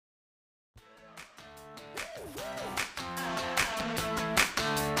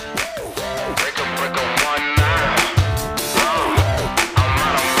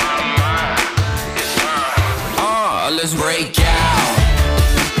let's break out.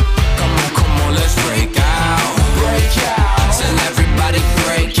 Come on, let's break out. Break out. Tell everybody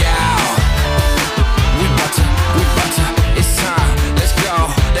break out. We bout to, it's time. Let's go,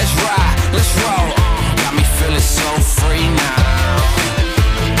 let's ride, let's roll. Got me feeling so free now.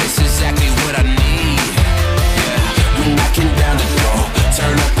 It's exactly what I need. Yeah, we knocking down the door.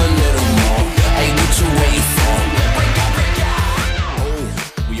 Turn up a little more. Hey, what you waiting for? Break out, break out.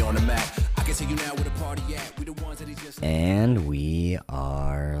 Oh, we on the map. I can see you now where the party at. We the ones that he just. And we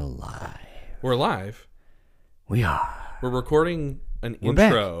are live. We're live. We are. We're recording an We're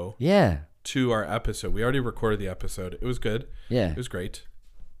intro back. Yeah. to our episode. We already recorded the episode. It was good. Yeah. It was great.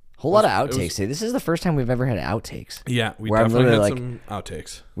 Whole lot of outtakes today. This is the first time we've ever had outtakes. Yeah, we Where I'm definitely had literally some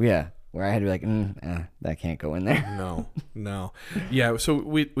outtakes. Yeah. Where I had to be like, that can't go in there. No. Yeah, so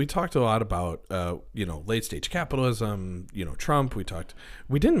we talked a lot about, late stage capitalism, Trump.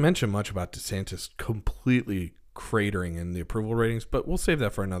 We didn't mention much about DeSantis completely cratering in the approval ratings, but we'll save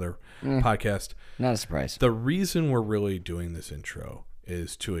that for another podcast. Not a surprise. The reason we're really doing this intro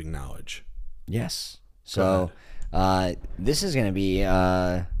is to acknowledge. Yes. So this is going to be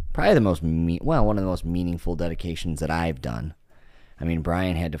probably the most, one of the most meaningful dedications that I've done. I mean,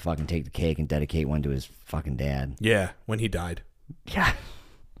 Brian had to fucking take the cake and dedicate one to his fucking dad. Yeah, when he died. Yeah.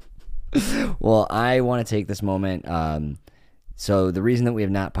 Well, I want to take this moment. So the reason that we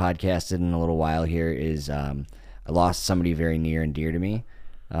have not podcasted in a little while here is I lost somebody very near and dear to me.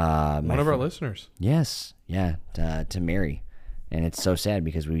 One of our listeners. Yes. Yeah. To Mary. And it's so sad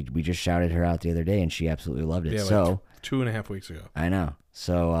because we just shouted her out the other day and she absolutely loved it. Yeah, so 2.5 weeks ago. I know.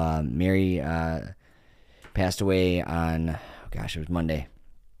 So Mary passed away on, it was Monday.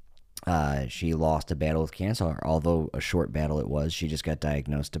 She lost a battle with cancer, although a short battle it was. She just got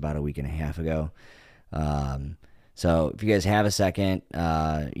diagnosed about a week and a half ago. So if you guys have a second,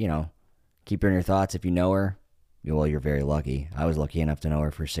 keep her in your thoughts. If you know her, well, you're very lucky. I was lucky enough to know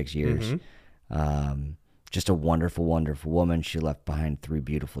her for 6 years. Mm-hmm. Just a wonderful, wonderful woman. She left behind 3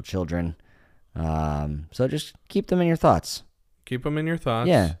 beautiful children. So just keep them in your thoughts. Keep them in your thoughts.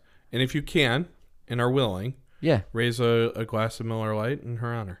 Yeah. And if you can and are willing, raise a glass of Miller Lite in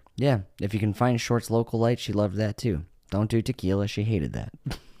her honor. Yeah. If you can find Shorts Local Light, she loved that too. Don't do tequila. She hated that.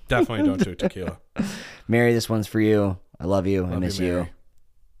 Definitely don't do tequila. Mary, this one's for you. I love you. I miss you. Mary.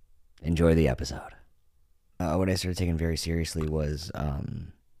 Enjoy the episode. What I started taking very seriously was, have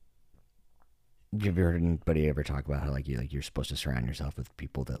you ever heard anybody ever talk about how you're supposed to surround yourself with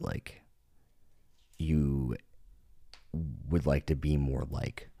people that you would like to be more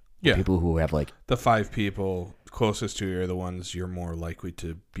like? Yeah. People who have the 5 people closest to you are the ones you're more likely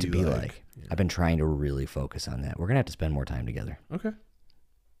to be like. Yeah. I've been trying to really focus on that. We're going to have to spend more time together. Okay.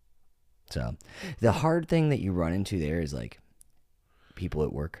 So the hard thing that you run into there is people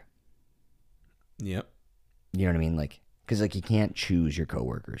at work. Yep. You know what I mean? Because you can't choose your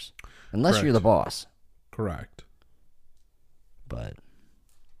coworkers unless Correct. you're the boss. Correct. But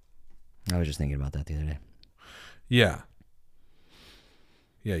I was just thinking about that the other day. Yeah.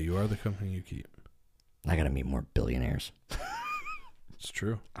 Yeah, you are the company you keep. I got to meet more billionaires. It's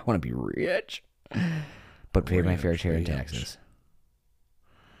true. I want to be rich, but pay my fair share in taxes.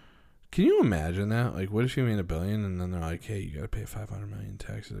 Can you imagine that? What if you made $1 billion and then they're like, "Hey, you got to pay $500 million in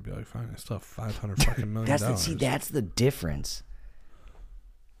taxes"? I'd be like, "Fine, I still have $500 fucking million." That's the difference.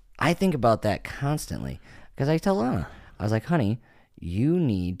 I think about that constantly because I tell Lana, I was like, "Honey, you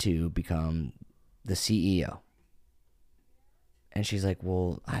need to become the CEO." And she's like,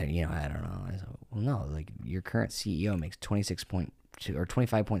 "Well, I don't know." I said, "Well, no, your current CEO makes $26.2 or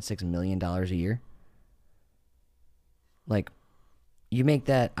 $25.6 million a year. You make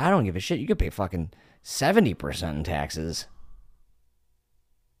that, I don't give a shit. You could pay fucking 70% in taxes.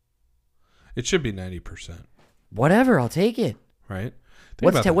 It should be 90%. Whatever, I'll take it. Right?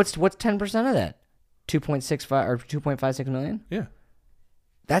 What's 10% of that? 2.65 or 2.56 million? Yeah.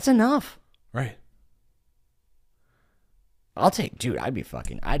 That's enough. Right. I'd be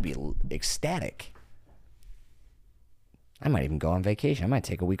ecstatic. I might even go on vacation. I might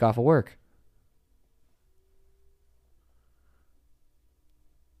take a week off of work.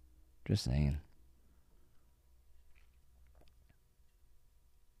 Just saying.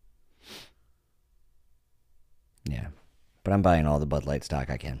 Yeah. But I'm buying all the Bud Light stock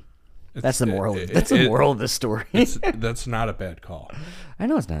I can. That's the moral. That's the moral of this story. That's not a bad call. I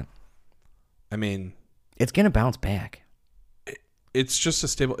know it's not. I mean, it's gonna bounce back. It's just a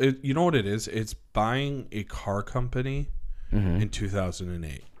stable. You know what it is? It's buying a car company in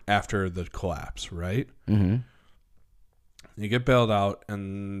 2008 after the collapse, right? Mm-hmm. You get bailed out,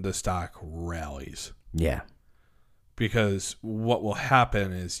 and the stock rallies. Yeah. Because what will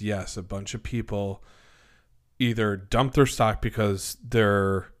happen is, yes, a bunch of people, either dump their stock because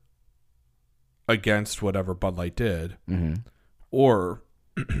they're against whatever Bud Light did, or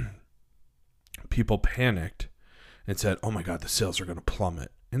people panicked and said, "Oh my God, the sales are going to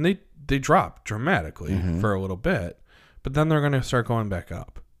plummet," and they dropped dramatically for a little bit, but then they're going to start going back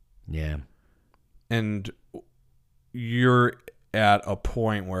up. Yeah, and you're at a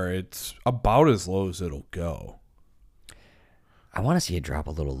point where it's about as low as it'll go. I want to see it drop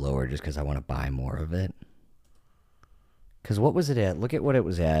a little lower just because I want to buy more of it. Because what was it at? Look at what it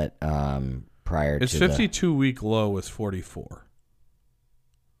was at prior to its 52-week low was 44.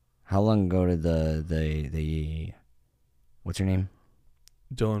 How long ago did the what's her name?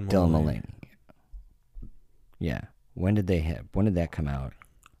 Dylan Mullane. Yeah. When did that come out?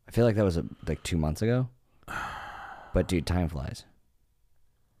 I feel like that was like 2 months ago. But dude, time flies.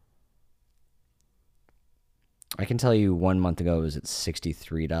 I can tell you 1 month ago it was at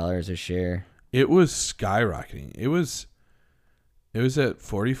 $63 a share. It was skyrocketing. It was at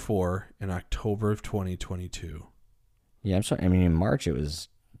 44 in October of 2022. Yeah, I'm sorry. I mean, in March it was,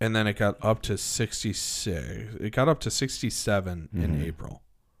 and then it got up to 66. It got up to 67 in April.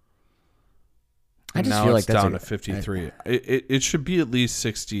 I just now feel it's like that's down to 53. It should be at least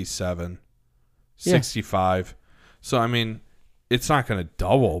 67, 65. So I mean, it's not going to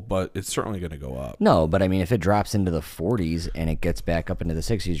double, but it's certainly going to go up. No, but I mean, if it drops into the 40s and it gets back up into the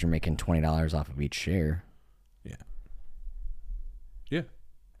 60s, you're making $20 off of each share. Yeah. Yeah.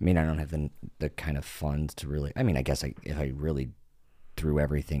 I mean, I don't have the kind of funds to really. I mean, I guess if I really threw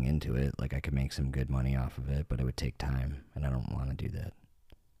everything into it, like I could make some good money off of it, but it would take time, and I don't want to do that.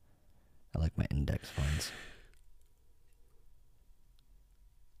 I like my index funds.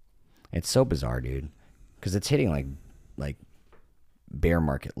 It's so bizarre, dude, because it's hitting like bear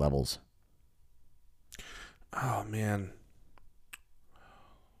market levels. Oh man.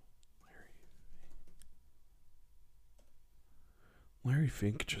 Larry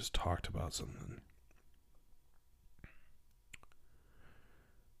Fink just talked about something.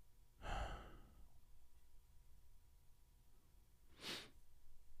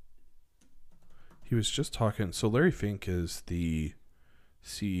 He was just talking. So Larry Fink is the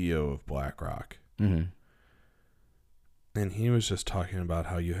CEO of BlackRock. Mm-hmm. And he was just talking about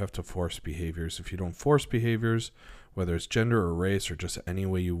how you have to force behaviors. If you don't force behaviors, whether it's gender or race or just any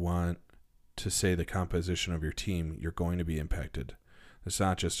way you want to say the composition of your team, you're going to be impacted. It's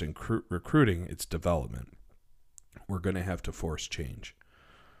not just in recruiting, it's development. We're going to have to force change.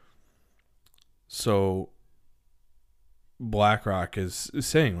 So BlackRock is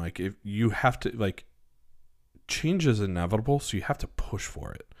saying, like, if you have to, like, change is inevitable, so you have to push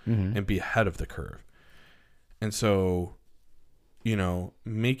for it and be ahead of the curve. And so, you know,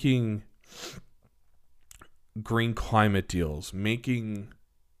 making green climate deals, making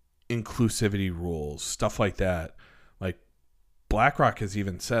inclusivity rules, stuff like that. Like, BlackRock has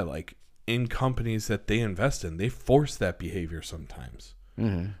even said, like, in companies that they invest in, they force that behavior sometimes.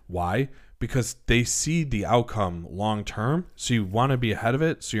 Why? Because they see the outcome long term, so you want to be ahead of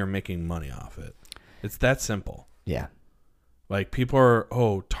it, so you're making money off it. It's that simple. Yeah. Like, people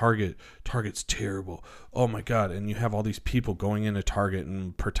are, Target's terrible. Oh my God. And you have all these people going into Target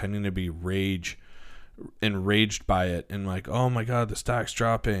and pretending to be enraged by it. And like, oh my God, the stock's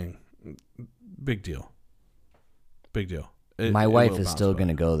dropping. Big deal. Big deal. My wife is still going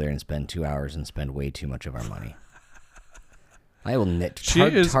to go there and spend 2 hours and spend way too much of our money. I will knit. She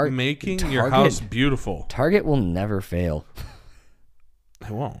is making your house beautiful. Target will never fail.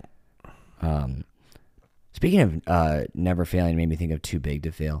 It won't. Speaking of never failing, made me think of Too Big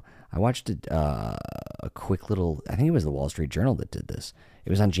to Fail. I watched a quick little, I think it was the Wall Street Journal that did this.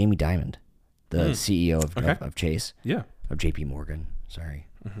 It was on Jamie Dimon, the CEO of Chase. Yeah. Of JP Morgan. Sorry.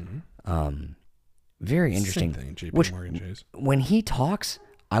 Very interesting. Same thing, JP Morgan Chase. When he talks,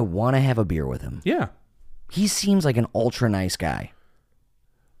 I want to have a beer with him. Yeah. He seems like an ultra nice guy.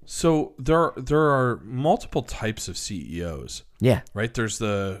 So there are multiple types of CEOs. Yeah. Right? There's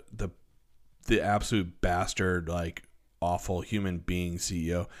the absolute bastard, like, awful human being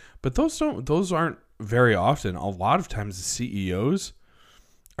CEO. But those aren't very often. A lot of times the CEOs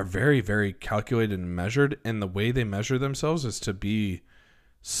are very, very calculated and measured, and the way they measure themselves is to be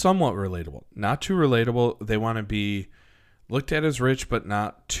somewhat relatable. Not too relatable. They want to be looked at as rich, but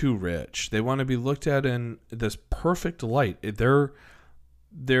not too rich. They want to be looked at in this perfect light. Their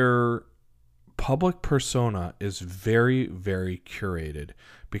public persona is very, very curated,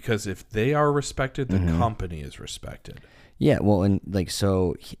 because if they are respected, the company is respected. Yeah, well, and like,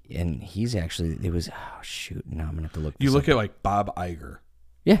 so, and he's actually, it was, oh shoot, now I'm gonna have to look. You look at like Bob Iger,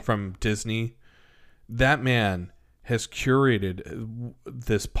 yeah, from Disney. That man has curated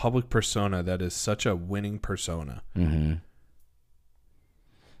this public persona that is such a winning persona. Mm-hmm.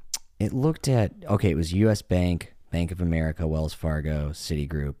 It looked at, it was U.S. Bank, Bank of America, Wells Fargo,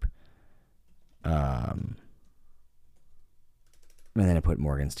 Citigroup. And then I put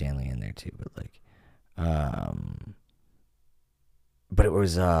Morgan Stanley in there too, but it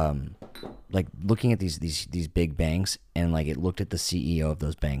was like looking at these big banks, and like it looked at the CEO of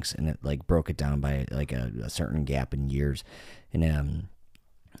those banks, and it like broke it down by like a certain gap in years, and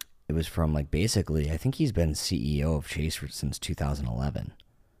it was from like basically I think he's been CEO of Chase since 2011.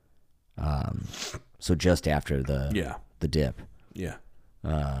 So just after the dip. Yeah.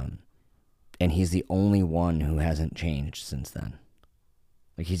 And he's the only one who hasn't changed since then.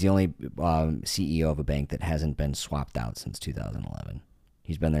 Like he's the only CEO of a bank that hasn't been swapped out since 2011.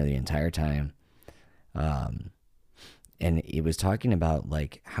 He's been there the entire time. And it was talking about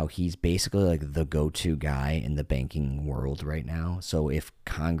like how he's basically like the go-to guy in the banking world right now. So if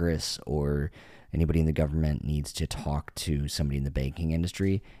Congress or anybody in the government needs to talk to somebody in the banking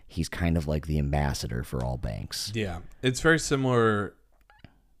industry, he's kind of like the ambassador for all banks. Yeah. It's very similar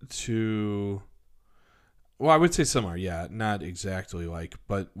to, well, I would say similar, yeah, not exactly like,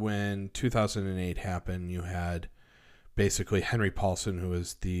 but when 2008 happened, you had basically Henry Paulson, who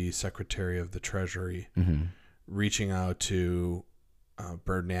was the Secretary of the Treasury, reaching out to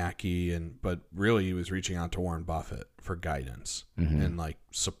Bernanke, but really he was reaching out to Warren Buffett for guidance and like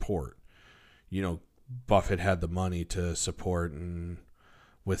support. You know, Buffett had the money to support and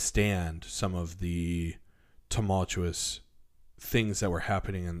withstand some of the tumultuous things that were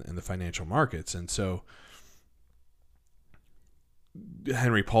happening in the financial markets. And so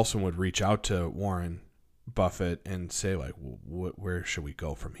Henry Paulson would reach out to Warren Buffett and say, like, where should we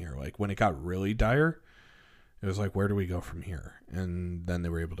go from here? Like, when it got really dire, it was like, where do we go from here? And then they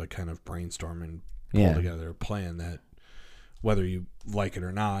were able to kind of brainstorm and pull together a plan that, whether you like it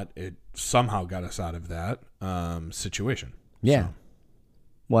or not, it somehow got us out of that situation. Yeah. So.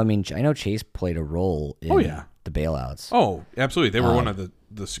 Well, I mean, I know Chase played a role in the bailouts. Oh, absolutely. They were one of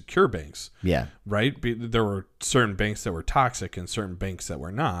the secure banks. Yeah. Right? There were certain banks that were toxic and certain banks that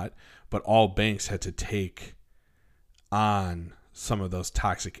were not, but all banks had to take on some of those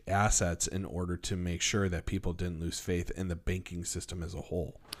toxic assets in order to make sure that people didn't lose faith in the banking system as a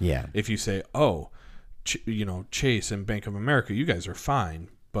whole. Yeah. If you say, Chase and Bank of America, you guys are fine,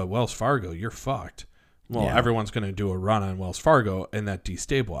 but Wells Fargo, you're fucked. Well, everyone's going to do a run on Wells Fargo, and that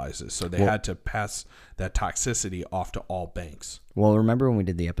destabilizes. So they had to pass that toxicity off to all banks. Well, remember when we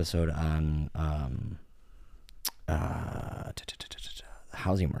did the episode on the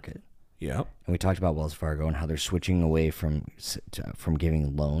housing market? Yeah. And we talked about Wells Fargo and how they're switching away from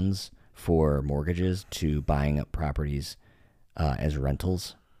giving loans for mortgages to buying up properties as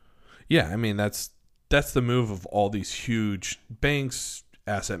rentals. Yeah, I mean, that's the move of all these huge banks,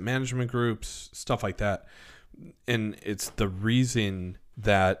 asset management groups, stuff like that. And it's the reason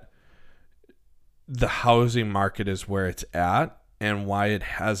that the housing market is where it's at and why it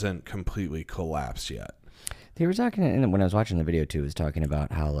hasn't completely collapsed yet. They were talking, and when I was watching the video too, it was talking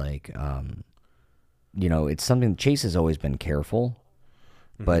about how like, it's something Chase has always been careful.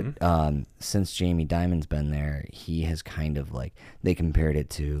 But since Jamie Dimon's been there, he has kind of like, they compared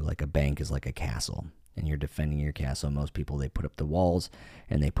it to like a bank is like a castle. And you're defending your castle. Most people, they put up the walls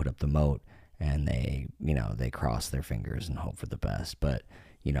and they put up the moat, and they cross their fingers and hope for the best. But,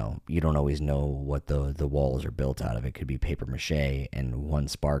 you don't always know what the walls are built out of. It could be paper mache, and one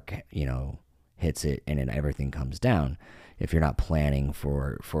spark, hits it and then everything comes down if you're not planning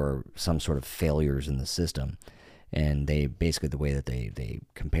for some sort of failures in the system. And they basically, the way that they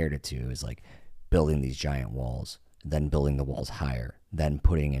compared it to is like building these giant walls, then building the walls higher, then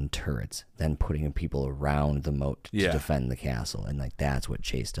putting in turrets, then putting in people around the moat to defend the castle. And like, that's what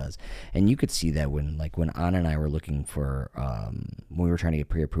Chase does. And you could see that when Anna and I were looking for, when we were trying to get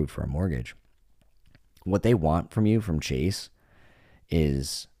pre-approved for a mortgage, what they want from you from Chase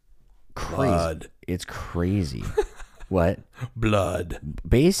is crazy. Blood. It's crazy. What? Blood.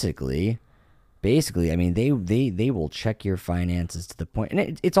 Basically, I mean, they will check your finances to the point,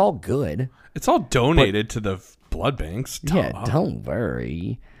 and it's all good. It's all donated to the blood banks. Yeah, don't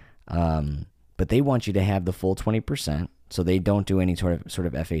worry. But they want you to have the full 20%, so they don't do any sort of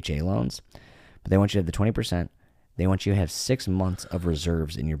FHA loans. But they want you to have the 20%. They want you to have 6 months of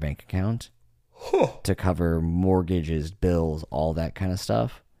reserves in your bank account to cover mortgages, bills, all that kind of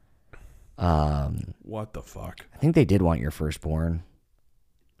stuff. What the fuck? I think they did want your firstborn.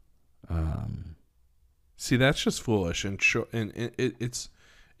 See, that's just foolish, and it's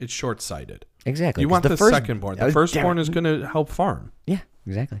short-sighted. Exactly. You want the secondborn. The firstborn is going to help farm. Yeah,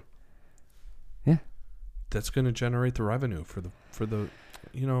 exactly. Yeah. that's going to generate the revenue for the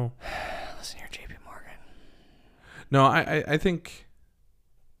you know. Listen here, JP Morgan. No, I think.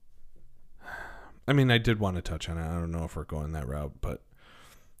 I mean, I did want to touch on it. I don't know if we're going that route, but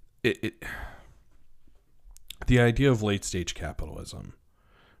the idea of late stage capitalism,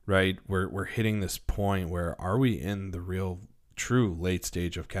 right? We're hitting this point where are we in the real, true late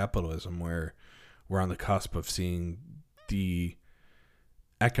stage of capitalism, where we're on the cusp of seeing the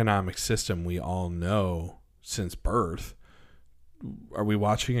economic system we all know since birth? Are we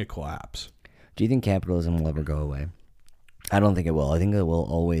watching it collapse? Do you think capitalism will ever go away? I don't think it will. I think it will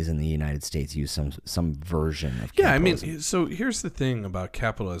always in the United States use some version of capitalism. Yeah, I mean, so here's the thing about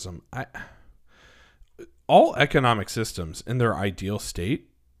capitalism. All economic systems in their ideal state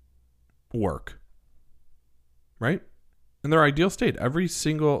work. Right? In their ideal state, every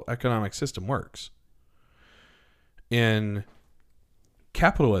single economic system works. In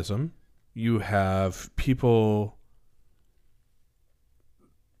capitalism, you have people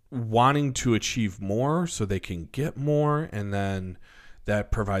wanting to achieve more so they can get more, and then that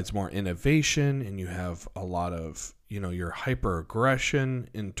provides more innovation, and you have a lot of, your hyper aggression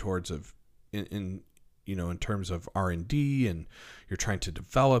in terms of R&D, and you're trying to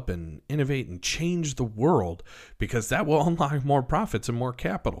develop and innovate and change the world, because that will unlock more profits and more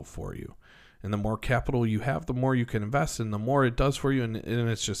capital for you. And the more capital you have, the more you can invest, and the more it does for you, and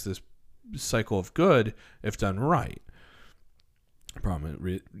it's just this cycle of good if done right.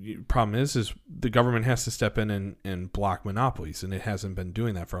 Problem is the government has to step in and block monopolies, and it hasn't been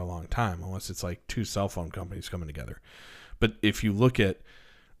doing that for a long time, unless it's like two cell phone companies coming together. But if you look at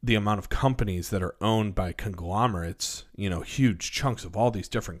the amount of companies that are owned by conglomerates, huge chunks of all these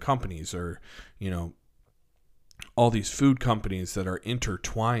different companies, or all these food companies that are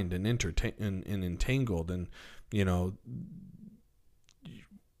intertwined and entangled, and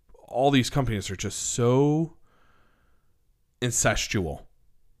all these companies are just so incestual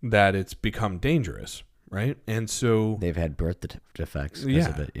that it's become dangerous, right? And so they've had birth defects because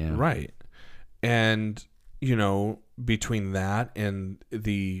of it. Yeah, right. And between that and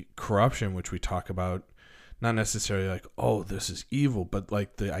the corruption, which we talk about, not necessarily like, oh, this is evil, but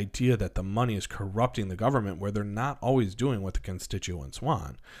like the idea that the money is corrupting the government, where they're not always doing what the constituents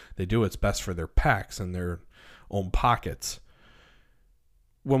want. They do what's best for their PACs and their own pockets.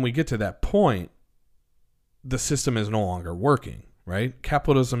 When we get to that point, the system is no longer working, right?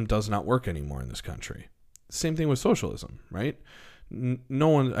 Capitalism does not work anymore in this country. Same thing with socialism, right?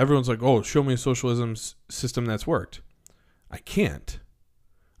 Everyone's like, oh, show me a socialism system that's worked. I can't.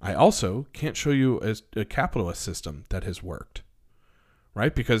 I also can't show you a capitalist system that has worked,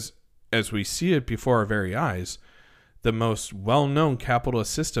 right? Because as we see it before our very eyes, the most well-known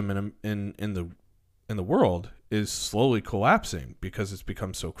capitalist system in the world is slowly collapsing because it's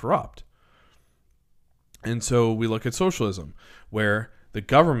become so corrupt. And so we look at socialism, where the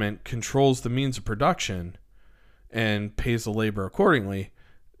government controls the means of production and pays the labor accordingly.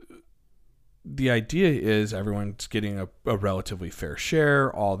 The idea is everyone's getting a relatively fair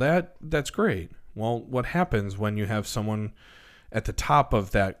share, all that. That's great. Well, what happens when you have someone at the top of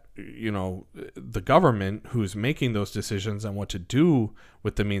that, the government, who's making those decisions on what to do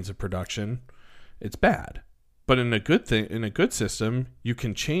with the means of production? It's bad. But in a good system, you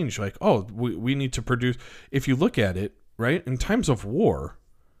can change, like, oh, we need to produce. If you look at it, right, in times of war,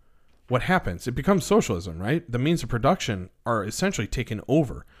 what happens? It becomes socialism, right? The means of production are essentially taken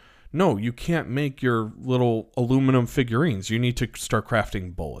over. No, you can't make your little aluminum figurines. You need to start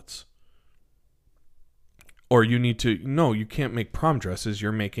crafting bullets. Or you can't make prom dresses.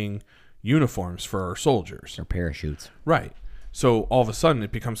 You're making uniforms for our soldiers. Or parachutes. Right. So all of a sudden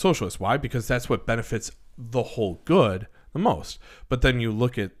it becomes socialist. Why? Because that's what benefits the whole good the most. But then you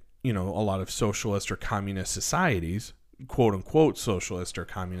look at, a lot of socialist or communist societies, quote unquote socialist or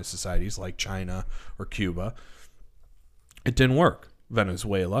communist societies like China or Cuba. It didn't work.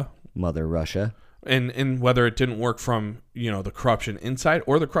 Venezuela. Mother Russia. And whether it didn't work from, the corruption inside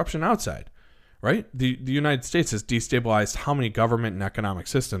or the corruption outside, right? The United States has destabilized how many government and economic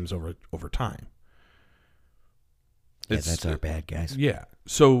systems over time. Yeah, that's our bad guys. Yeah.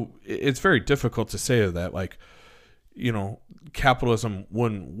 So it's very difficult to say that, like, capitalism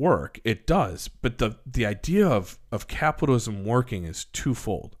wouldn't work. It does. But the idea of capitalism working is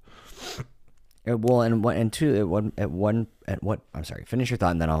twofold. Well, and two, I'm sorry, finish your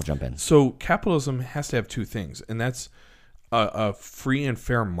thought and then I'll jump in. So capitalism has to have two things, and that's a free and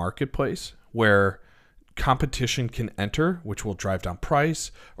fair marketplace where competition can enter, which will drive down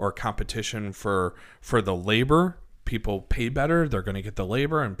price, or competition for the labor. People pay better, they're going to get the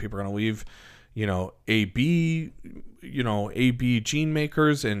labor, and people are going to leave, AB, AB gene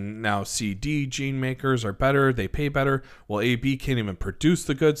makers and now CD gene makers are better. They pay better. Well, AB can't even produce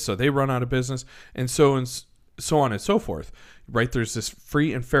the goods, so they run out of business, and so on and so forth. Right? There's this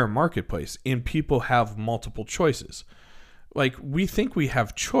free and fair marketplace, and people have multiple choices. Like, we think we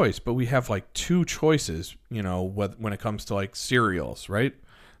have choice, but we have like two choices, when it comes to like cereals, right?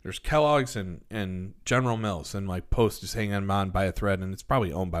 There's Kellogg's and General Mills, and like Post is hanging on by a thread, and it's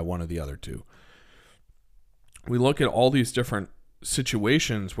probably owned by one of the other two. We look at all these different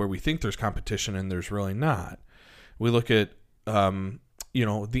situations where we think there's competition and there's really not. We look at,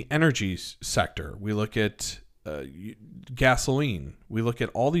 the energy sector. We look at gasoline. We look at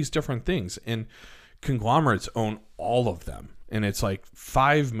all these different things, and conglomerates own all of them. And it's like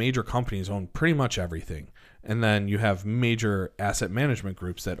 5 major companies own pretty much everything. And then you have major asset management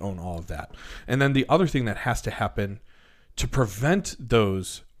groups that own all of that. And then the other thing that has to happen to prevent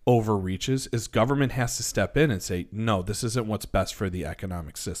those overreaches is government has to step in and say, no, this isn't what's best for the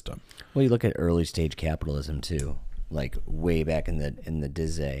economic system. Well, you look at early stage capitalism too, like way back in the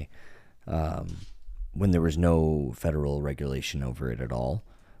Dizzy, when there was no federal regulation over it at all.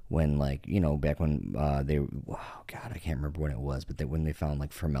 When back when I can't remember when it was, but when they found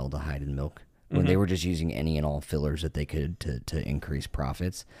like formaldehyde in milk. When they were just using any and all fillers that they could to increase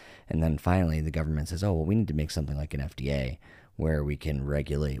profits. And then finally the government says, oh, well, we need to make something like an FDA where we can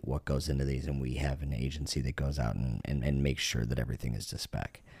regulate what goes into these, and we have an agency that goes out and makes sure that everything is to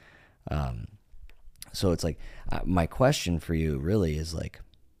spec. So it's like, my question for you really is like,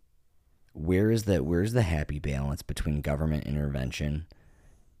 where's the happy balance between government intervention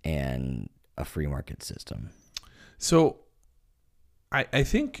and a free market system? So I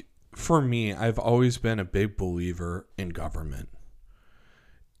think... For me, I've always been a big believer in government.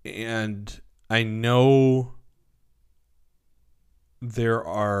 And I know there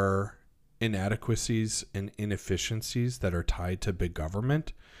are inadequacies and inefficiencies that are tied to big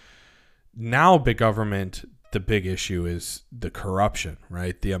government. Now, big government, the big issue is the corruption,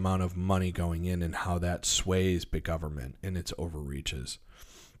 right? The amount of money going in and how that sways big government and its overreaches.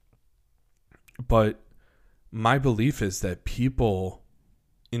 But my belief is that people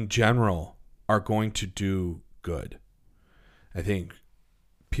in general are going to do good. I think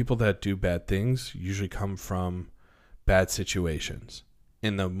people that do bad things usually come from bad situations.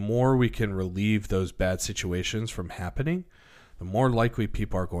 And the more we can relieve those bad situations from happening, the more likely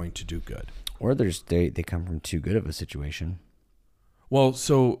people are going to do good. Or they come from too good of a situation. Well,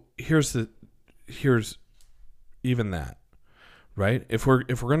 so here's even that, right? If we're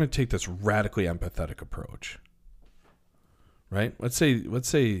going to take this radically empathetic approach, right? Let's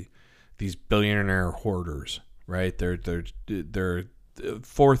say these billionaire hoarders, right? They're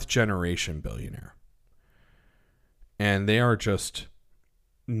fourth generation billionaire, and they are just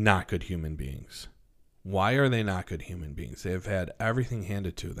not good human beings. Why are they not good human beings? They've had everything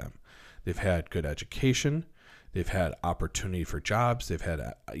handed to them. They've had good education. They've had opportunity for jobs. They've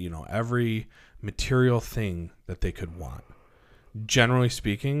had every material thing that they could want. Generally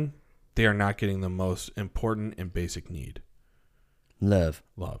speaking, they are not getting the most important and basic need. Love.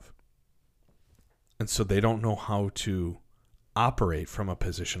 And so they don't know how to operate from a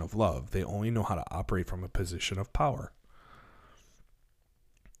position of love. They only know how to operate from a position of power.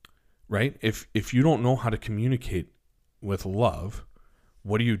 Right? If you don't know how to communicate with love,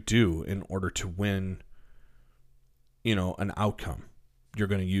 what do you do in order to win, an outcome? You're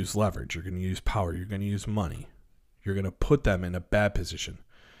going to use leverage. You're going to use power. You're going to use money. You're going to put them in a bad position.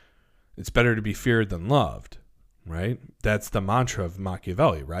 It's better to be feared than loved. Right? That's the mantra of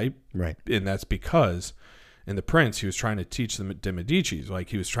Machiavelli, right? Right. And that's because in The Prince, he was trying to teach the Medicis, like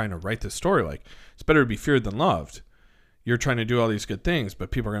he was trying to write this story, like it's better to be feared than loved. You're trying to do all these good things, but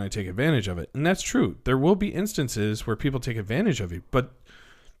people are going to take advantage of it. And that's true. There will be instances where people take advantage of you, but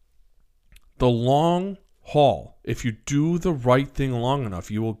the long haul, if you do the right thing long enough,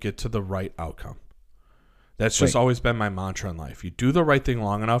 you will get to the right outcome. That's just always been my mantra in life. You do the right thing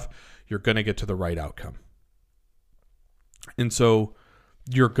long enough, you're going to get to the right outcome. And so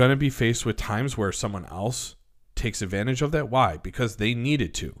you're going to be faced with times where someone else takes advantage of that. Why? Because they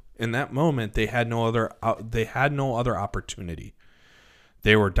needed to. In that moment, they had no other opportunity.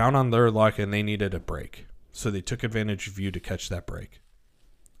 They were down on their luck and they needed a break. So they took advantage of you to catch that break.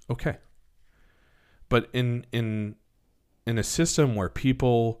 Okay. But in a system where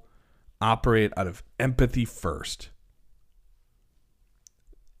people operate out of empathy first,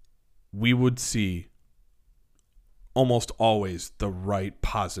 we would see almost always the right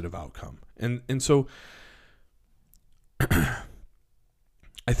positive outcome. And so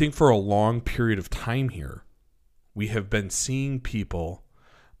I think for a long period of time here, we have been seeing people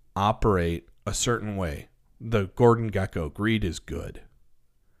operate a certain way. The Gordon Gekko, greed is good.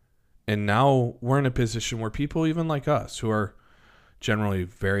 And now we're in a position where people, even like us, who are generally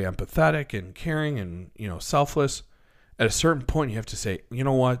very empathetic and caring and, selfless, at a certain point you have to say, you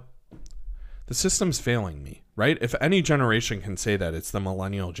know what? The system's failing me, right? If any generation can say that, it's the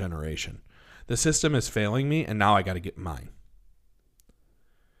millennial generation. The system is failing me, and now I got to get mine.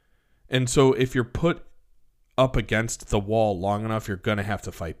 And so if you're put up against the wall long enough, you're going to have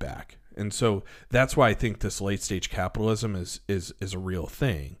to fight back. And so that's why I think this late stage capitalism is a real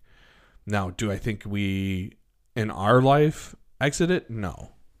thing. Now, do I think we, in our life, exit it?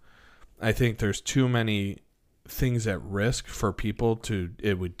 No. I think there's too many things at risk for people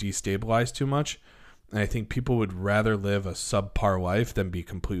it would destabilize too much. And I think people would rather live a subpar life than be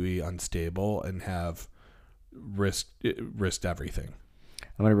completely unstable and have risked everything.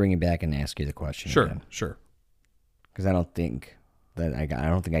 I'm going to bring you back and ask you the question. Sure. Because I don't think I got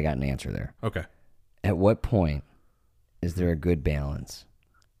an answer there. Okay. At what point is there a good balance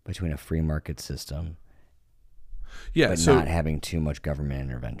between a free market system but not having too much government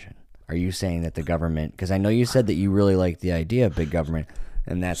intervention? Are you saying that the government, because I know you said that you really like the idea of big government,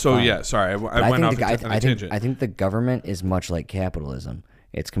 and that's so fine. Yeah, sorry, I went off on a tangent. I think the government is much like capitalism.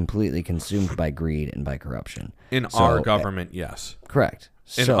 It's completely consumed by greed and by corruption. In our government, yes. Correct.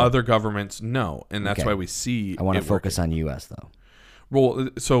 In other governments, no. And that's why we see I want to focus on U.S., though. Well,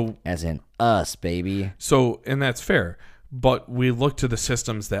 so... As in us, baby. So, and that's fair. But we look to the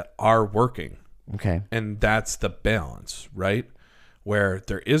systems that are working. Okay. And that's the balance, right? Where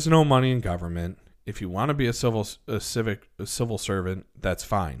there is no money in government. If you want to be a civil servant, that's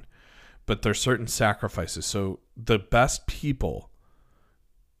fine. But there's certain sacrifices. So the best people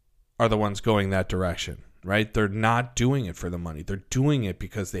are the ones going that direction, right? They're not doing it for the money. They're doing it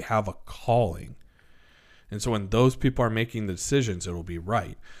because they have a calling. And so when those people are making the decisions, it'll be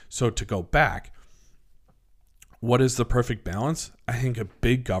right. So to go back, what is the perfect balance? I think a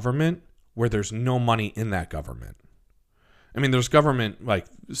big government where there's no money in that government. I mean, there's government like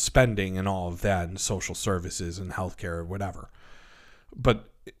spending and all of that and social services and healthcare or whatever. But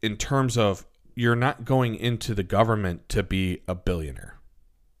in terms of you're not going into the government to be a billionaire.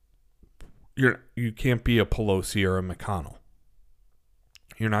 You can't be a Pelosi or a McConnell.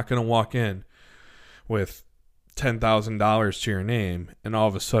 You're not going to walk in with $10,000 to your name and all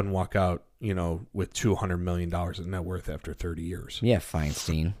of a sudden walk out, with $200 million in net worth after 30 years. Yeah,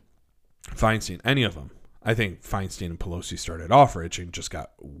 Feinstein, any of them. I think Feinstein and Pelosi started off rich and just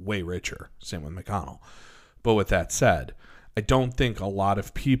got way richer. Same with McConnell. But with that said, I don't think a lot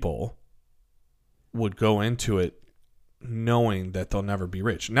of people would go into it knowing that they'll never be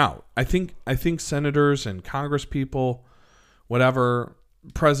rich. Now, I think senators and Congress people, whatever,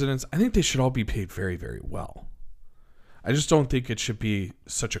 presidents, I think they should all be paid very, very well. I just don't think it should be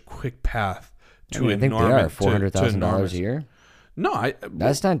such a quick path to I think they are $400,000 a year. No,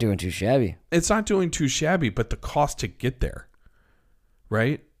 that's not doing too shabby. It's not doing too shabby, but the cost to get there,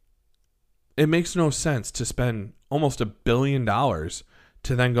 right? It makes no sense to spend almost $1 billion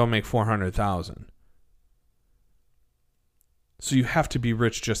to then go make $400,000. So you have to be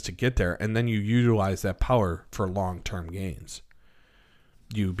rich just to get there, and then you utilize that power for long-term gains.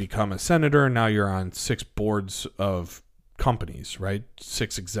 You become a senator, and now you're on 6 boards of companies, right?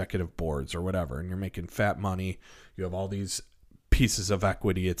 6 executive boards or whatever, and you're making fat money. You have all these pieces of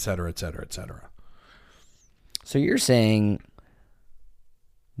equity, et cetera, et cetera, et cetera. So you're saying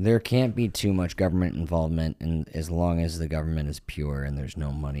there can't be too much government involvement as long as the government is pure and there's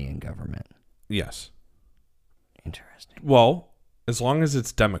no money in government? Yes. Interesting. Well, as long as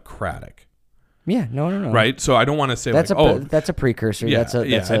it's democratic. Yeah, no. Right? So I don't want to say that's a precursor. Yeah, I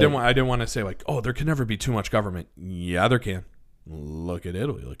didn't want to say like, oh, there can never be too much government. Yeah, there can. Look at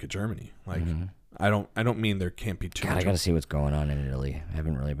Italy, look at Germany. Like I don't mean there can't be too much. I got to see what's going on in Italy. I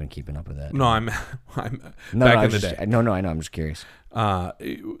haven't really been keeping up with that. No, I'm back in the day. No, I know. I'm just curious.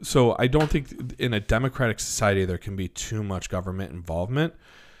 So I don't think in a democratic society there can be too much government involvement,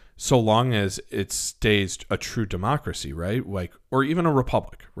 so long as it stays a true democracy, right? Like, or even a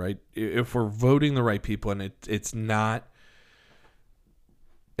republic, right? If we're voting the right people, and it's not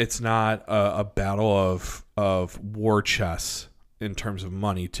a battle of war chess in terms of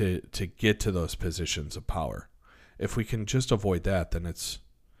money to get to those positions of power. If we can just avoid that, then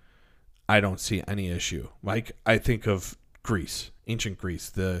I don't see any issue. Like, I think of Greece, ancient Greece,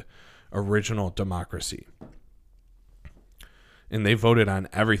 the original democracy. And they voted on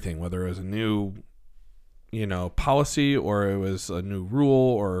everything, whether it was a new, policy or it was a new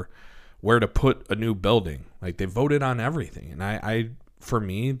rule or where to put a new building. Like, they voted on everything. And I for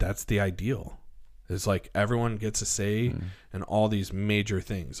me, that's the ideal. It's like everyone gets a say in all these major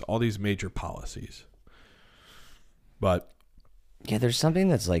things, all these major policies. But yeah, there's something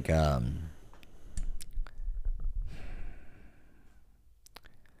that's like and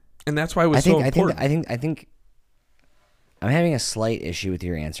that's why it was so important. I think I'm having a slight issue with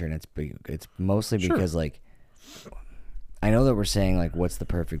your answer, and it's mostly because like I know that we're saying like what's the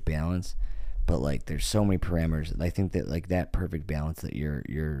perfect balance, but like there's so many parameters. I think that like that perfect balance that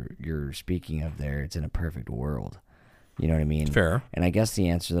you're speaking of there, it's in a perfect world. You know what I mean? Fair. And I guess the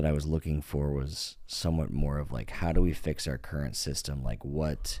answer that I was looking for was somewhat more of like, how do we fix our current system? Like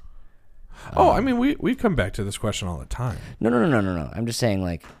what? I mean, we come back to this question all the time. No. I'm just saying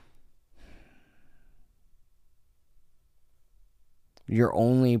like your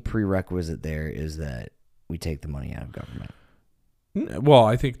only prerequisite there is that we take the money out of government. Well,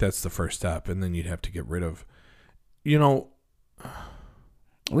 I think that's the first step, and then you'd have to get rid of, you know.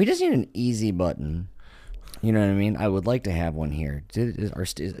 We just need an easy button. You know what I mean? I would like to have one here.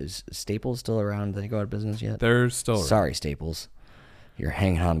 Is Staples still around? Did they go out of business yet? They're still around. Sorry, Staples. You're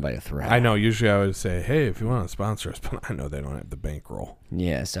hanging on by a thread. I know. Usually I would say, hey, if you want to sponsor us, but I know they don't have the bankroll.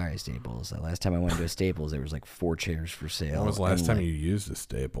 Yeah, sorry, Staples. The last time I went to a Staples, there was like 4 chairs for sale. When was the last time you used a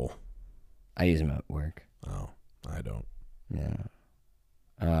staple? I use them at work. Oh, I don't. Yeah.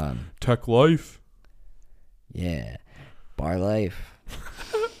 Tech Life. Yeah. Bar Life.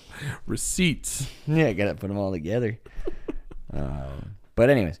 Receipts. Yeah, I gotta put them all together. But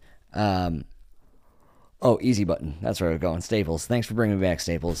anyways, easy button. That's where I was going. Staples. Thanks for bringing me back,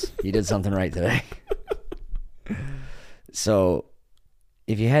 Staples. You did something right today. So,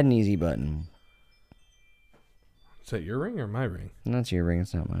 if you had an easy button, is that your ring or my ring? No, it's your ring.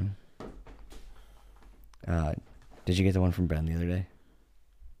 It's not mine. Did you get the one from Ben the other day?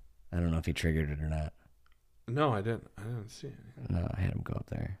 I don't know if he triggered it or not. No, I didn't. I didn't see it. No, I had him go up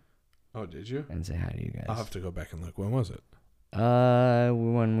there. Oh, did you? And say hi to you guys. I'll have to go back and look. When was it?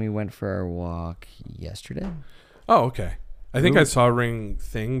 When we went for our walk yesterday. Oh, okay. I think I saw a ring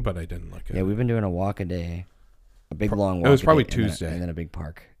thing, but I didn't look at it. Yeah, we've been doing a walk a day, a big long walk. It was probably Tuesday, and then a big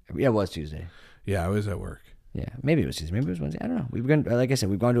park. Yeah, it was Tuesday. Yeah, I was at work. Yeah, maybe it was Tuesday. Maybe it was Wednesday. I don't know. We've gone, like I said,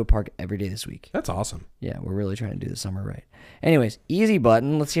 we've gone to a park every day this week. That's awesome. Yeah, we're really trying to do the summer right. Anyways, easy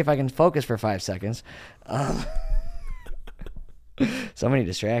button. Let's see if I can focus for 5 seconds. So many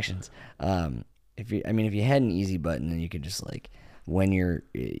distractions. If you had an easy button, then you could just like when you're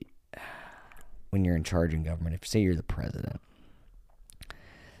in charge in government. If say you're the president,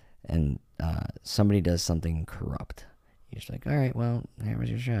 and somebody does something corrupt, you're just like, all right, well, there was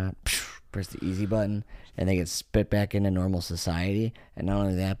your shot. Press the easy button, and they get spit back into normal society. And not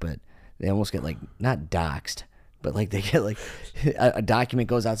only that, but they almost get like not doxxed, but like they get like a document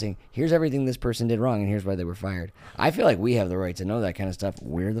goes out saying, here's everything this person did wrong, and here's why they were fired. I feel like we have the right to know that kind of stuff.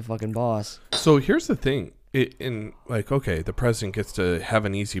 We're the fucking boss. So here's the thing. The president gets to have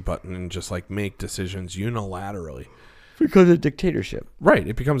an easy button and just like make decisions unilaterally. Because of dictatorship. Right.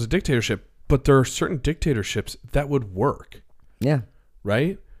 It becomes a dictatorship, but there are certain dictatorships that would work. Yeah.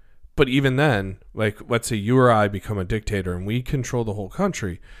 Right? But even then, like, let's say you or I become a dictator and we control the whole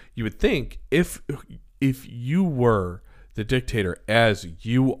country, you would think if you were the dictator as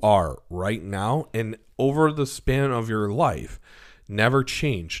you are right now and over the span of your life never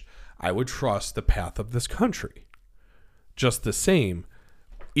changed, I would trust the path of this country. Just the same,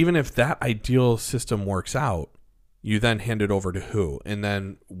 even if that ideal system works out, you then hand it over to who? And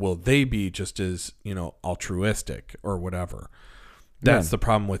then will they be just as, altruistic or whatever? That's the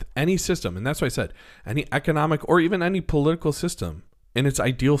problem with any system. And that's why I said any economic or even any political system in its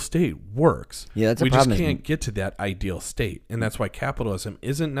ideal state works. Yeah, that's a we problem. We just can't get to that ideal state. And that's why capitalism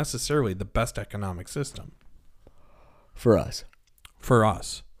isn't necessarily the best economic system. For us. For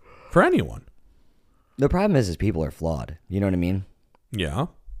us. For anyone. The problem is people are flawed. You know what I mean? Yeah.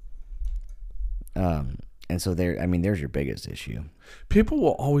 And so there's your biggest issue. People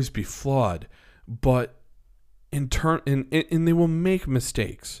will always be flawed, but and they will make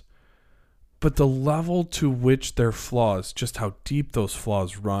mistakes. But the level to which their flaws, just how deep those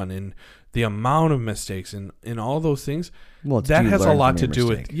flaws run and the amount of mistakes and all those things, that has a lot to do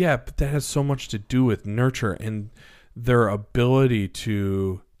with, but that has so much to do with nurture and their ability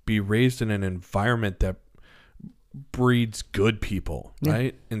to be raised in an environment that breeds good people,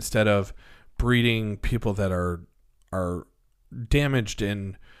 right? Instead of breeding people that are damaged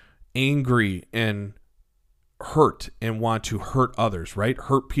and angry and hurt and want to hurt others, right?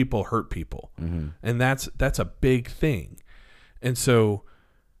 Hurt people. Mm-hmm. And that's a big thing. And so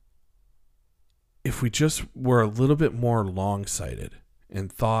if we just were a little bit more long-sighted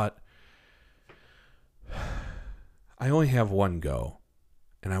and thought, I only have one go.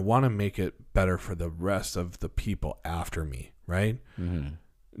 and I want to make it better for the rest of the people after me, right?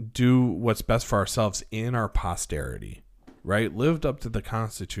 Do what's best for ourselves and our posterity, right? Lived up to the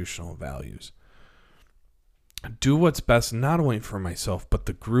constitutional values. Do what's best not only for myself, but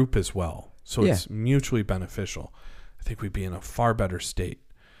the group as well. So it's mutually beneficial. I think we'd be in a far better state.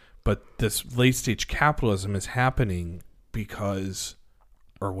 But this late-stage capitalism is happening because,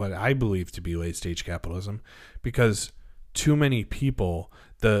 or what I believe to be late-stage capitalism, because too many people,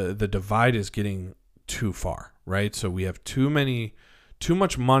 the divide is getting too far, right? So we have too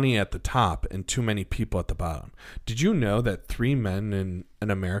much money at the top and too many people at the bottom. Did you know that 3 men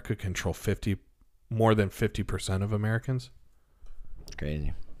in America control more than 50% of Americans?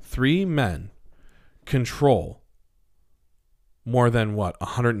 Crazy. 3 men control more than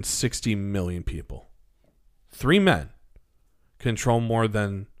 160 million people. 3 men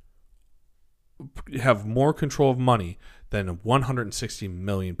have more control of money than 160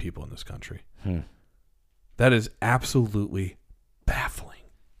 million people in this country. That is absolutely baffling.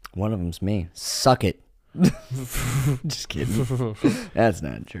 One of them's me. Suck it. Just kidding. That's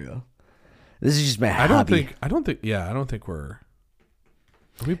not true. This is just my hobby. I don't think we're.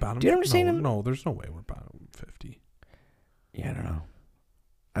 Are we bottom? Do you know what I'm saying? No, there's no way we're bottom 50. Yeah, I don't know.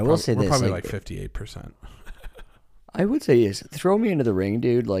 I will say we're this. Probably like 58%. I would say yes. Throw me into the ring,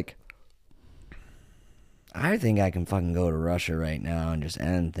 dude. Like, I think I can fucking go to Russia right now and just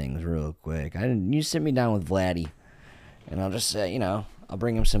end things real quick. You sit me down with Vladdy, and I'll just say, I'll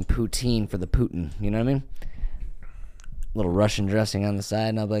bring him some poutine for the Putin. You know what I mean? A little Russian dressing on the side,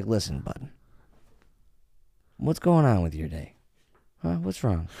 and I'll be like, listen, bud. What's going on with your day? Huh? What's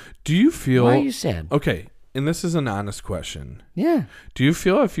wrong? Do you feel... Why are you sad? Okay, and this is an honest question. Yeah. Do you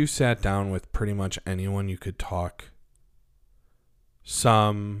feel if you sat down with pretty much anyone, you could talk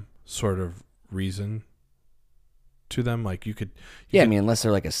some sort of reason to them? Like you could... I mean, unless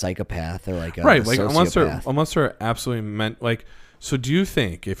they're like a psychopath or like a right, like sociopath. unless they're absolutely meant... Like, so do you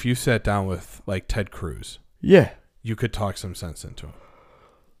think if you sat down with like Ted Cruz... Yeah. You could talk some sense into him?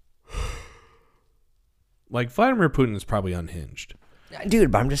 Like, Vladimir Putin is probably unhinged. Dude,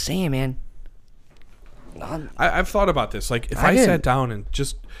 but I'm just saying, man. I've thought about this. Like, if I sat down and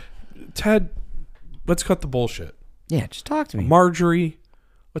just... Ted, let's cut the bullshit. Yeah, just talk to me. Marjorie,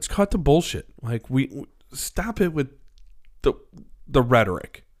 let's cut the bullshit. Like, we stop it with the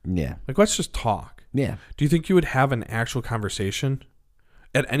rhetoric. Yeah. Like, let's just talk. Yeah. Do you think you would have an actual conversation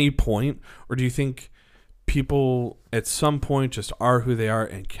at any point? Or do you think people at some point just are who they are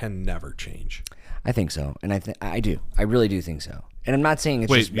and can never change? I think so, and I do. I really do think so. And I'm not saying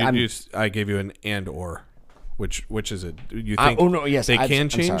it's I gave you an and or. Which is it? You think they can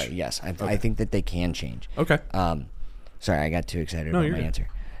change? I'm sorry, yes. I think that they can change. Okay. Sorry, I got too excited about my answer.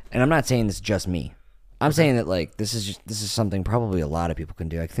 And I'm not saying it's just me. I'm saying that like this is something probably a lot of people can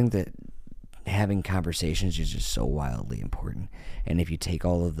do. I think that having conversations is just so wildly important. And if you take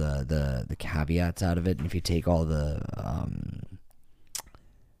all of the caveats out of it, and if you take all the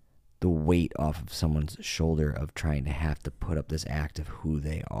weight off of someone's shoulder of trying to have to put up this act of who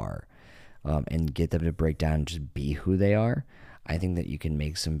they are, and get them to break down and just be who they are, I think that you can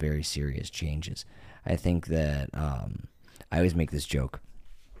make some very serious changes. I think that I always make this joke,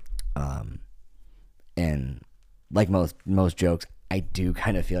 and like most jokes, I do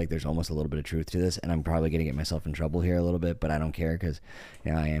kind of feel like there's almost a little bit of truth to this, and I'm probably going to get myself in trouble here a little bit, but I don't care because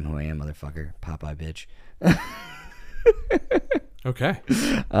I am who I am, motherfucker. Popeye bitch. Okay.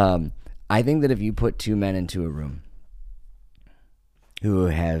 I think that if you put 2 men into a room who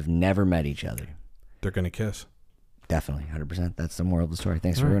have never met each other, they're going to kiss. Definitely, 100%. That's the moral of the story.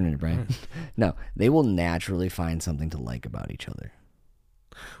 Thanks for ruining it, Brian. No, they will naturally find something to like about each other.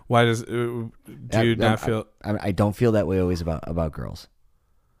 Why does do you not feel? I don't feel that way always about girls,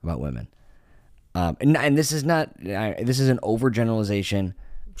 about women. And this is not. This is an overgeneralization.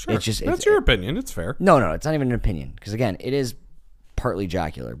 Sure, it's just that's your opinion. It's fair. No, it's not even an opinion because again, it is partly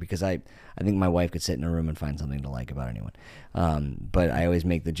jocular because I think my wife could sit in a room and find something to like about anyone. But I always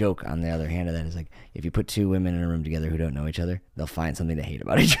make the joke on the other hand of that is like if you put 2 women in a room together who don't know each other, they'll find something to hate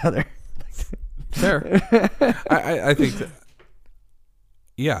about each other. Fair. I think that.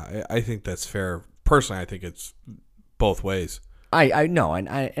 Yeah, I think that's fair. Personally, I think it's both ways. I know, and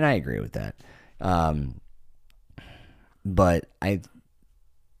I agree with that. But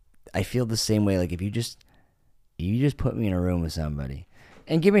I feel the same way. Like if you just put me in a room with somebody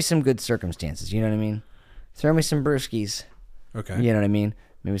and give me some good circumstances, you know what I mean? Throw me some brewskis. Okay. You know what I mean?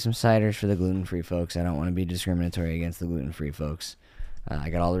 Maybe some ciders for the gluten-free folks. I don't want to be discriminatory against the gluten-free folks. I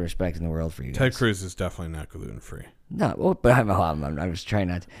got all the respect in the world for you guys. Ted Cruz is definitely not gluten-free. No, well, but I was trying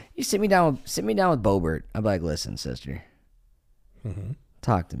not to. You sit me down with Bobert. I'm like, listen, sister. Mm-hmm.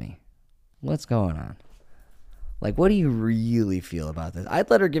 Talk to me. What's going on? Like, what do you really feel about this? I'd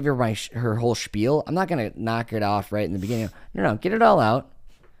let her give her her whole spiel. I'm not going to knock it off right in the beginning. No, get it all out.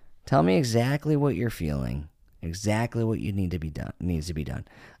 Tell me exactly what you're feeling. Exactly what you needs to be done.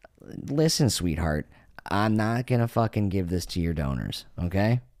 Listen, sweetheart, I'm not going to fucking give this to your donors,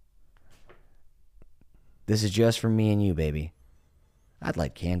 okay? This is just for me and you, baby. I'd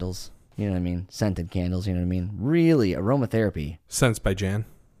like candles, you know what I mean? Scented candles, you know what I mean? Really, aromatherapy. Sense by Jan.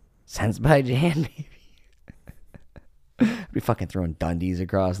 Sense by Jan, baby. Be fucking throwing Dundies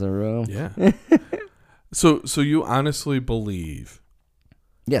across the room. Yeah. So you honestly believe?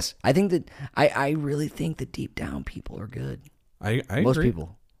 Yes, I think that I really think that deep down people are good. I Most agree.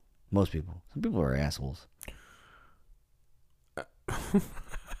 people. Some people are assholes.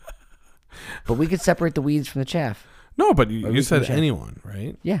 But we could separate the weeds from the chaff. No, but you said chaff. anyone,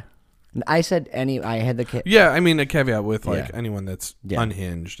 right? Yeah. I said any. I had the. Yeah, I mean a caveat with like Yeah. anyone that's Yeah.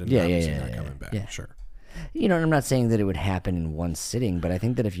 unhinged and Yeah, obviously yeah, not yeah, coming back. yeah. Sure. You know, I'm not saying that it would happen in one sitting, but I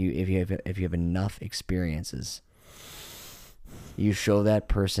think that if you have enough experiences, you show that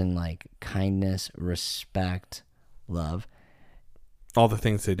person like kindness, respect, love. All the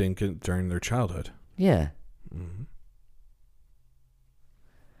things they didn't get during their childhood. Yeah. Mm-hmm.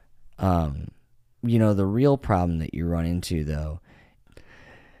 You know, the real problem that you run into though,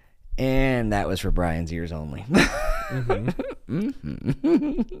 and that was for Brian's ears only.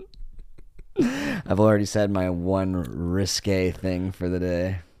 I've already said my one risque thing for the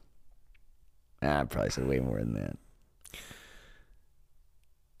day. I probably said way more than that.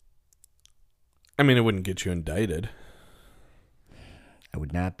 I mean, it wouldn't get you indicted. I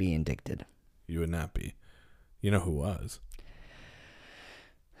would not be indicted. You would not be. You know who was?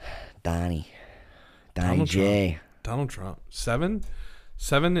 Donnie Donald J. Trump. Donald Trump. Seven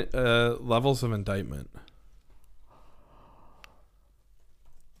levels of indictment.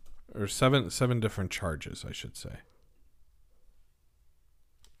 Or seven different charges, I should say.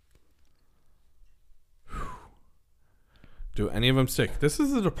 Whew. Do any of them stick? This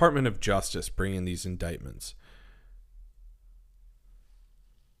is the Department of Justice bringing these indictments.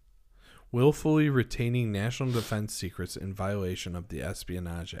 Willfully retaining national defense secrets in violation of the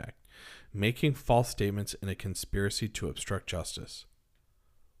Espionage Act. Making false statements in a conspiracy to obstruct justice.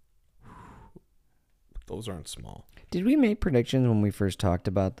 Those aren't small. Did we make predictions when we first talked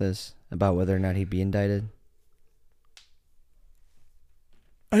about this, about whether or not he'd be indicted?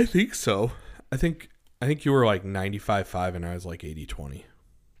 I think so. I think you were like 95-5 and I was like 80-20.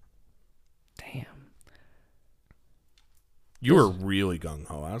 Damn. You were really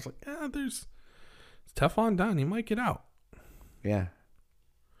gung-ho. I was like, yeah, it's Teflon Don. He might get out. Yeah.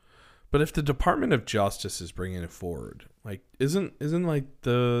 But if the Department of Justice is bringing it forward, like, isn't like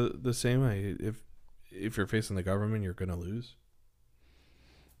the same? Like, if you're facing the government, you're gonna lose.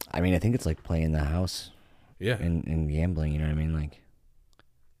 I mean, I think it's like playing the house. Yeah. In gambling, you know what I mean? Like,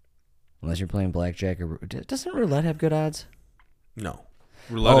 unless you're playing blackjack or doesn't roulette have good odds? No.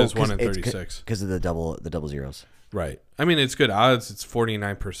 Roulette is 1 in 36 because of the double zeros. Right. I mean, it's good odds. It's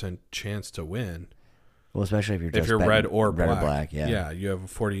 49% chance to win. Well, especially if you're red or black. Yeah. Yeah, you have a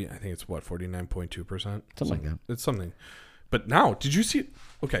 40. I think it's what 49.2%. Something like that. It's something. But now, did you see?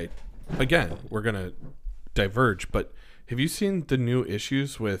 Okay, again, we're gonna diverge. But have you seen the new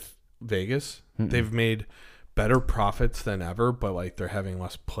issues with Vegas? Mm-mm. They've made better profits than ever, but like they're having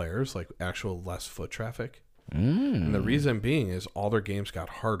less players, like actual less foot traffic. And the reason being is all their games got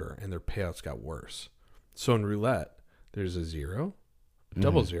harder and their payouts got worse. So in roulette, there's a 0,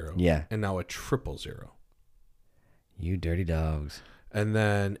 double 0, yeah, and now a triple 0. You dirty dogs. And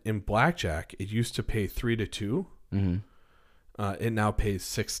then in blackjack, it used to pay 3-2. Mm-hmm. It now pays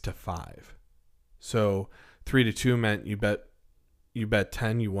 6-5. So 3-2 meant you bet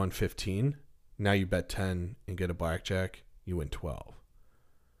 10, you won 15. Now you bet 10 and get a blackjack, you win 12.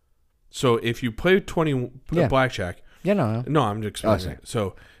 So if you play 20 blackjack, no, I'm just explaining it.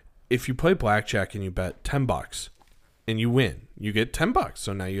 So if you play blackjack and you bet $10 and you win, you get $10.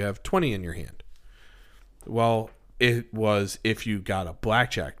 So now you have 20 in your hand. Well, it was if you got a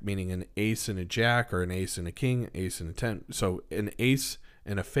blackjack, meaning an ace and a jack or an ace and a king, ace and a 10. So an ace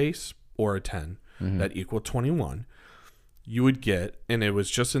and a face or a 10 that equal 21, you would get, and it was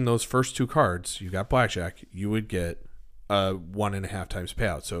just in those first two cards, you got blackjack, you would get a 1.5 times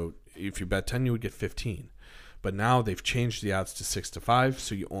payout. So if you bet 10, you would get 15. But now they've changed the odds to 6-5,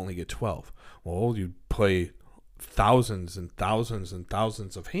 so you only get 12. Well, you play thousands and thousands and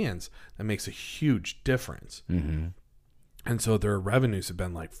thousands of hands. That makes a huge difference. Mm-hmm. And so their revenues have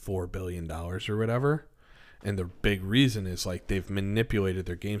been like $4 billion or whatever. And the big reason is like they've manipulated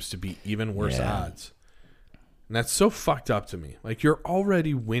their games to be even worse odds. And that's so fucked up to me. Like, you're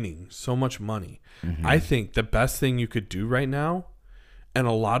already winning so much money. I think the best thing you could do right now in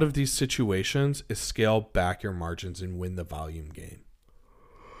a lot of these situations is scale back your margins and win the volume game.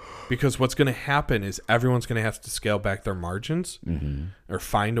 Because what's going to happen is everyone's going to have to scale back their margins or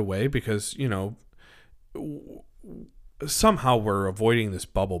find a way, because, you know, somehow we're avoiding this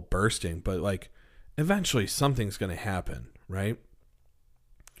bubble bursting, but like eventually something's going to happen, right?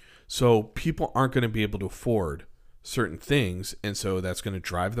 So people aren't going to be able to afford certain things, and so that's going to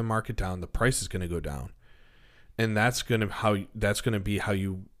drive the market down. The price is going to go down, and that's going to be how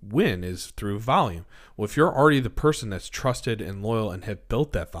you win, is through volume. Well, if you're already the person that's trusted and loyal and have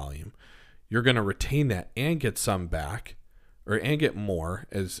built that volume, you're going to retain that and get some back, and get more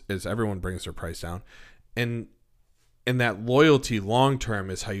as everyone brings their price down, and that loyalty long term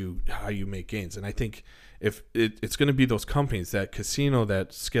is how you make gains. And I think if it's going to be those companies, that casino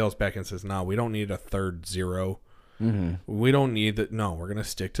that scales back and says, no, we don't need a third zero. We don't need that. No, we're going to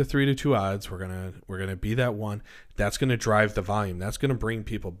stick to 3-2 odds. We're going to be that one. That's going to drive the volume. That's going to bring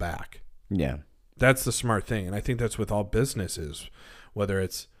people back. Yeah. That's the smart thing. And I think that's with all businesses, whether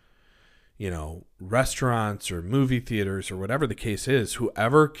it's, you know, restaurants or movie theaters or whatever the case is,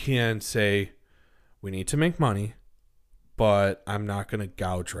 whoever can say, we need to make money, but I'm not going to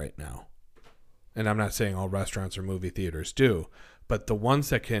gouge right now. And I'm not saying all restaurants or movie theaters do, but the ones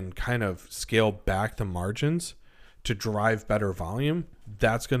that can kind of scale back the margins to drive better volume,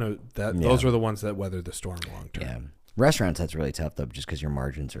 those are the ones that weather the storm long term. Yeah. Restaurants, that's really tough though, just because your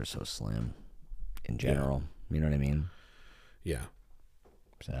margins are so slim in general. Yeah. You know what I mean? Yeah.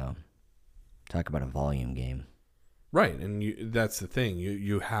 So talk about a volume game. Right, and that's the thing.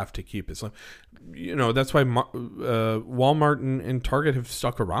 You have to keep it slim. You know, that's why Walmart and Target have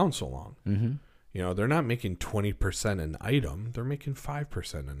stuck around so long. You know, they're not making 20% an item. They're making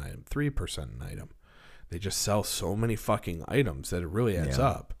 5% an item, 3% an item. They just sell so many fucking items that it really adds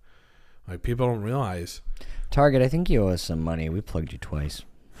up. Like, people don't realize. Target, I think you owe us some money. We plugged you twice.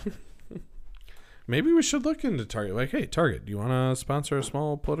 Maybe we should look into Target. Like, hey, Target, do you want to sponsor a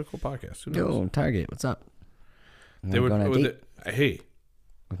small political podcast? Who knows? Yo, Target, what's up? They would. Hey,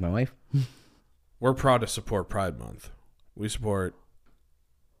 with my wife. We're proud to support Pride Month. We support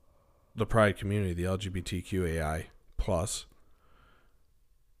the Pride community, the LGBTQAI plus,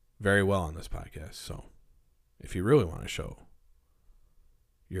 very well on this podcast. So, if you really want to show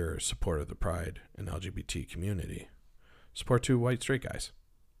your support of the Pride and LGBT community, support two white straight guys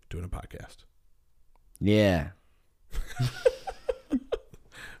doing a podcast. Yeah. At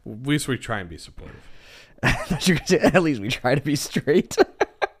least we try and be supportive. At least we try to be straight.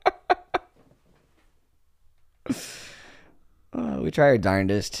 We try our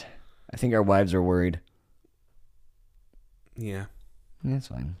darndest. I think our wives are worried. Yeah. That's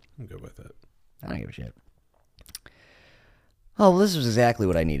fine. I'm good with it. I don't give a shit. Oh, well, this was exactly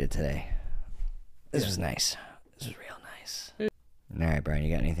what I needed today. This was nice. This was real nice. All right, Brian,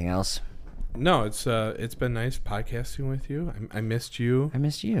 you got anything else? No, it's been nice podcasting with you. I missed you. I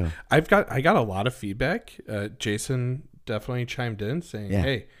missed you. I got a lot of feedback. Jason definitely chimed in saying,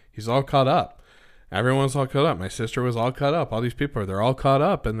 "Hey, he's all caught up. Everyone's all caught up. My sister was all caught up. All these people they're all caught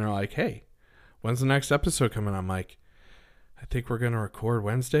up." And they're like, "Hey, when's the next episode coming?" I'm like, "I think we're gonna record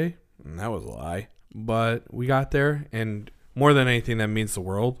Wednesday." And that was a lie, but we got there. And more than anything, that means the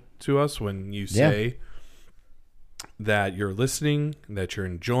world to us when you say that you're listening, that you're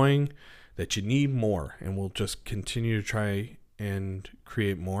enjoying, that you need more, and we'll just continue to try and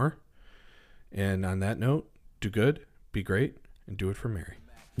create more. And on that note, do good, be great, and do it for Mary.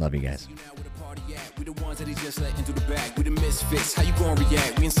 Love you guys. We the ones that he just let into the bag. We the misfits. How you gonna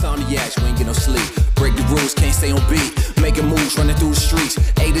react? We insomniacs. We ain't get no sleep. Break the rules, can't stay on beat. Making moves, running through the streets.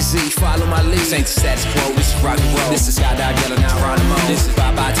 A to Z, follow my lead. This ain't the status quo. This is rock and roll. This is Skydive yelling out Geronimo. This is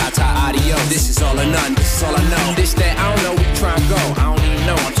bye bye ta ta audio. This is all or none. This is all I know. This that I don't know. We try and go. I don't even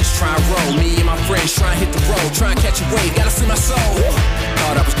know. I'm just trying to roll. Me and my friends trying to hit the road. Trying to catch a wave. Gotta free my soul.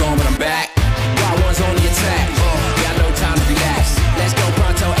 Thought I was gone, but I'm back. Wild ones on the attack. Got no time to relax. Let's go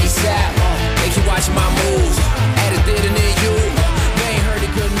pronto ASAP. Make you watch my moves. Add a did and then you. They ain't heard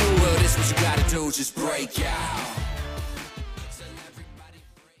a good news. Well, this what you gotta do. Just break out.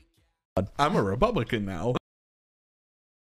 I'm a Republican now.